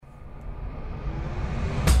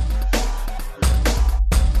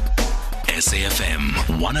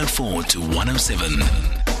SAFM 104 to 107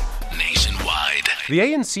 nationwide. The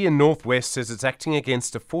ANC in Northwest says it's acting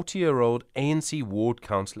against a 40-year-old ANC Ward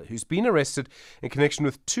Councillor who's been arrested in connection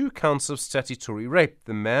with 2 counts of statutory rape.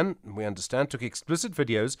 The man, we understand, took explicit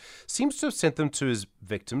videos, seems to have sent them to his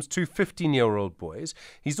victims, 2 15-year-old boys.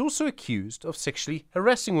 He's also accused of sexually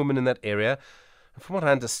harassing women in that area. From what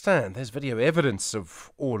I understand, there's video evidence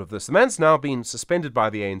of all of this. The man's now been suspended by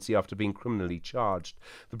the ANC after being criminally charged.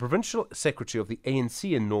 The provincial secretary of the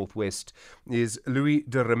ANC in Northwest is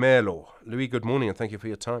Diremelo. Louis, good morning and thank you for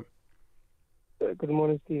your time. Good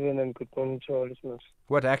morning, Stephen, and good morning to our listeners.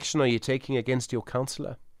 What action are you taking against your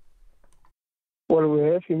councillor? Well, we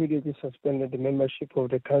have immediately suspended the membership of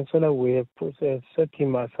the councillor. We have set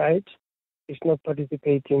him aside. He's not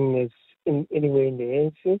participating in any way in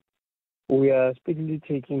the ANC. We are speedily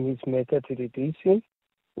taking his matter to the DC.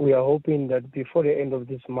 We are hoping that before the end of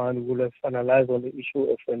this month, we'll have finalized on the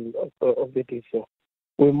issue of the DC.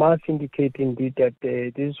 We must indicate indeed that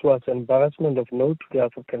this was an embarrassment of note to the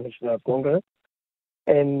African National Congress.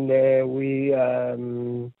 And we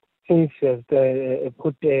since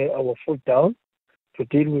put our foot down to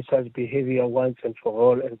deal with such behavior once and for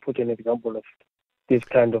all and put an example of this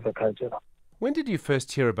kind of a councillor. When did you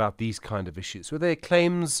first hear about these kind of issues? Were there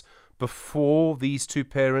claims before these 2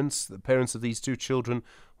 parents, the parents of these 2 children,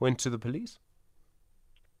 went to the police?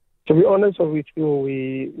 To be honest with you,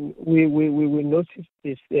 we noticed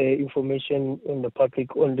this information in the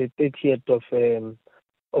public on the 30th of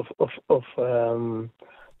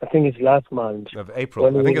I think it's last month. Of April.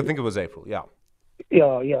 I think it was April, yeah.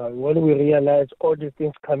 Yeah. When we realized all the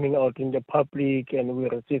things coming out in the public and we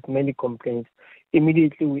received many complaints,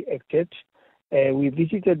 immediately we acted. We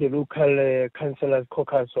visited the local councillors'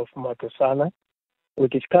 caucus of Matosana. We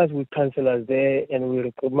discussed with councillors there and we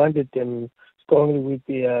reprimanded them strongly with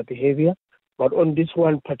their behavior. But on this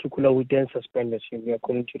one particular, we then suspended him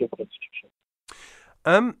according to the constitution.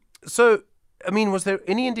 So, I mean, was there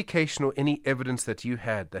any indication or any evidence that you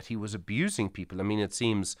had that he was abusing people? I mean, it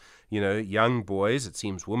seems, young boys, it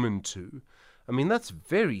seems women too. I mean, that's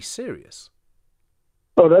very serious.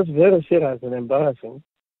 Oh, that's very serious and embarrassing.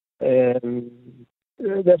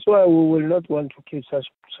 That's why we will not want to keep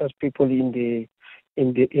such people in the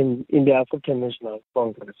African National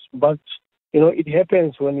Congress. But it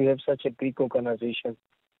happens when you have such a big organization.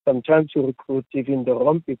 Sometimes you recruit even the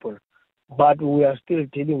wrong people. But we are still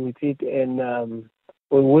dealing with it, and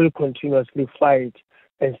we will continuously fight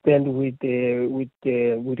and stand with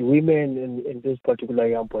women and those particular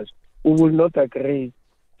young boys. We will not agree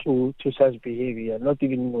to such behavior, not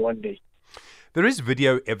even in one day. There is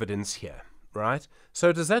video evidence here, right?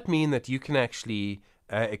 So does that mean that you can actually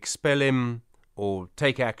expel him or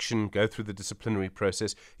take action, go through the disciplinary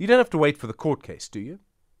process? You don't have to wait for the court case, do you?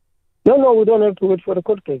 No, we don't have to wait for the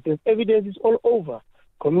court case. The evidence is all over.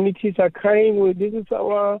 Communities are crying. This is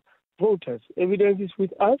our voters. Evidence is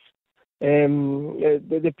with us.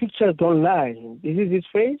 The pictures don't lie. This is his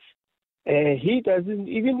face. He doesn't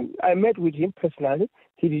even. I met with him personally.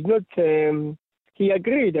 He did not. He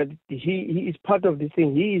agreed that he is part of this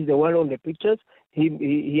thing. He is the one on the pictures.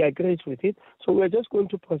 He agrees with it. So we're just going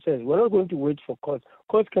to process. We're not going to wait for court.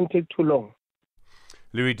 Court can take too long.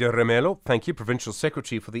 Diremelo, thank you, Provincial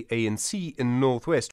Secretary for the ANC in Northwest.